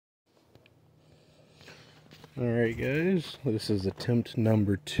Alright guys, this is attempt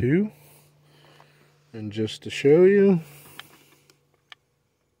number 2, and just to show you,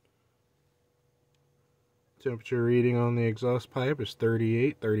 temperature reading on the exhaust pipe is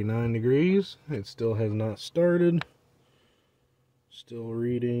 39 degrees. It still has not started. Still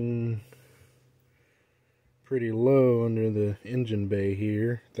reading pretty low under the engine bay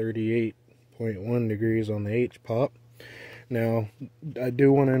here, 38.1 degrees on the H-pop. Now, I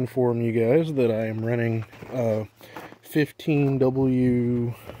do want to inform you guys that I am running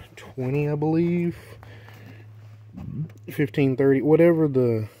 15W20, I believe, 1530, whatever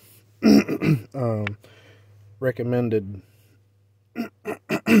the recommended,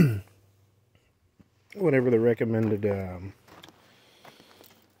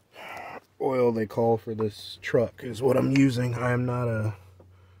 oil they call for this truck is what I'm using. I don't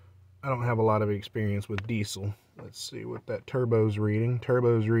have a lot of experience with diesel. Let's see what that turbo's reading.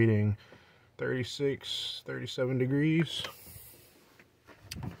 Turbo's reading 36, 37 degrees.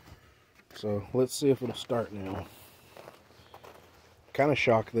 So let's see if it'll start now. Kind of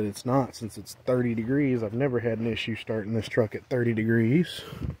shocked that it's not, since it's 30 degrees. I've never had an issue starting this truck at 30 degrees.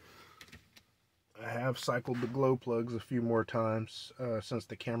 I have cycled the glow plugs a few more times since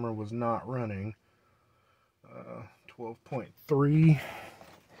the camera was not running. 12.3.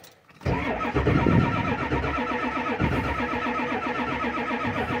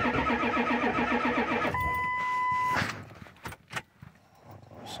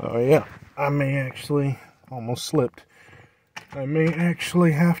 So yeah, I may actually, almost slipped, I may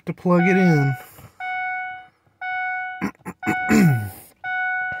actually have to plug it in.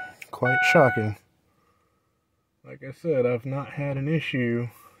 Quite shocking. Like I said, I've not had an issue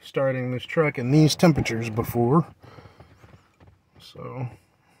starting this truck in these temperatures before. So,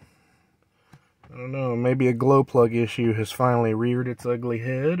 I don't know, maybe a glow plug issue has finally reared its ugly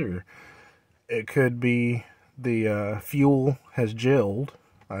head, or it could be the fuel has gelled.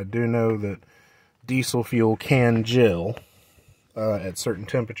 I do know that diesel fuel can gel at certain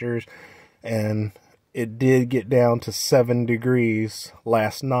temperatures, and it did get down to 7 degrees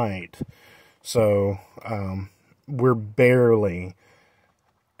last night. So we're barely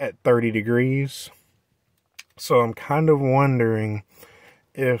at 30 degrees. So I'm kind of wondering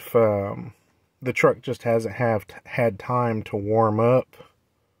if the truck just hasn't had time to warm up,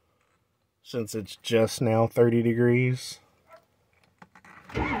 since it's just now 30 degrees.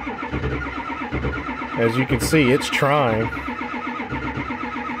 As you can see, it's trying.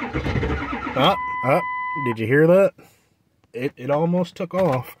 Did you hear that? It almost took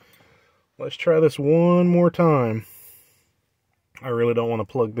off. Let's try this one more time. I really don't want to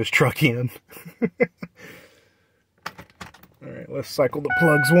plug this truck in. Alright, let's cycle the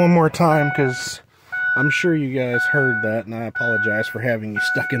plugs one more time, because I'm sure you guys heard that, and I apologize for having you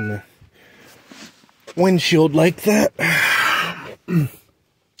stuck in the windshield like that.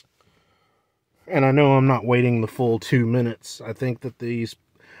 And I know I'm not waiting the full 2 minutes. I think that these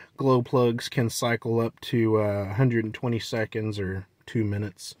glow plugs can cycle up to 120 seconds or 2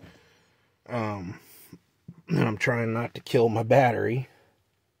 minutes. And I'm trying not to kill my battery.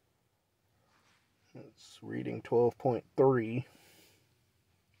 It's reading 12.3.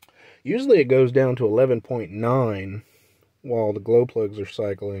 Usually it goes down to 11.9 while the glow plugs are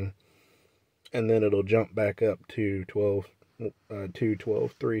cycling, and then it'll jump back up to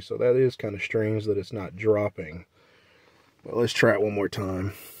 12.3. So that is kind of strange that it's not dropping. But let's try it one more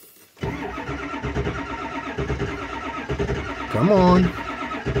time. Come on.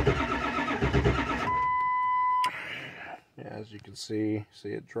 Yeah, as you can see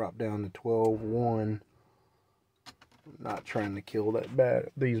it dropped down to 12.1. I'm not trying to kill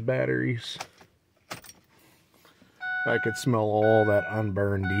these batteries. I could smell all that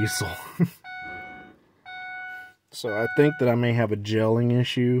unburned diesel. So I think that I may have a gelling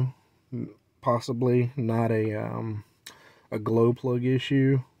issue, possibly, not a glow plug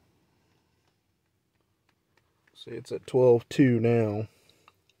issue. See, it's at 12.2 now.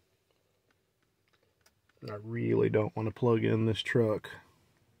 I really don't want to plug in this truck,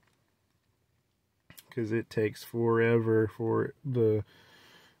 because it takes forever for the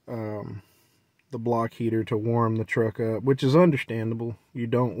block heater to warm the truck up, which is understandable. You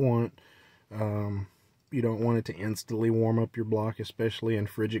don't want it to instantly warm up your block, especially in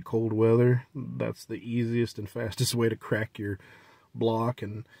frigid cold weather. That's the easiest and fastest way to crack your block.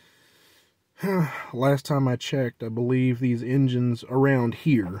 And last time I checked, I believe these engines around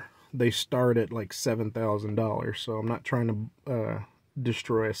here, they start at like $7,000. So I'm not trying to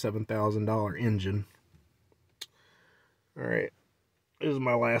destroy a $7,000 engine. Alright, this is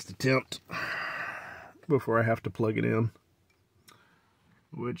my last attempt before I have to plug it in.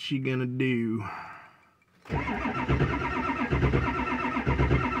 What's she gonna do?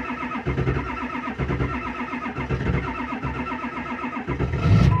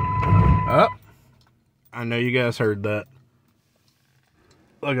 Oh, I know you guys heard that.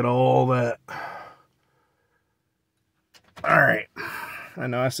 Look at all that. Alright. I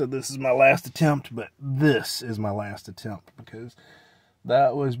know I said this is my last attempt, but this is my last attempt because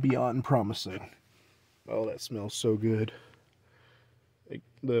that was beyond promising. Oh, that smells so good.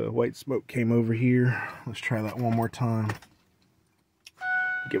 The white smoke came over here. Let's try that one more time.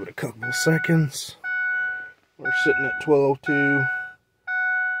 Give it a couple of seconds. We're sitting at 12.2.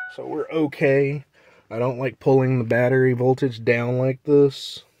 So we're okay. I don't like pulling the battery voltage down like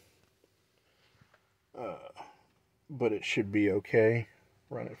this. But it should be okay.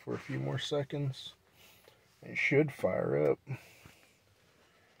 Run it for a few more seconds. It should fire up.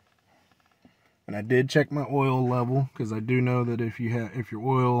 And I did check my oil level, because I do know that if your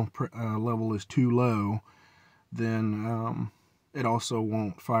oil level is too low, then it also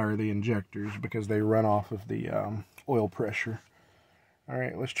won't fire the injectors because they run off of the oil pressure.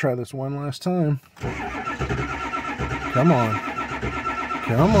 Alright, let's try this one last time. Come on.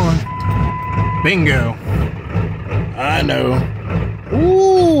 Come on. Bingo. I know.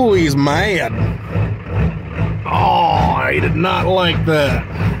 Ooh, he's mad. Oh, he did not like that.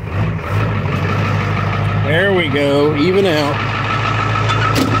 There we go. Even out.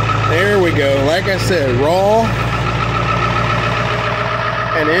 There we go. Like I said, raw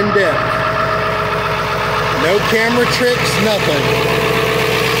and in depth. No camera tricks, nothing.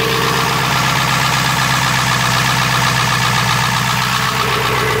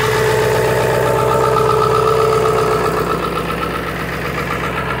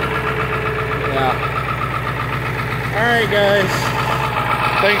 Alright guys,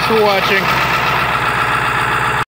 thanks for watching.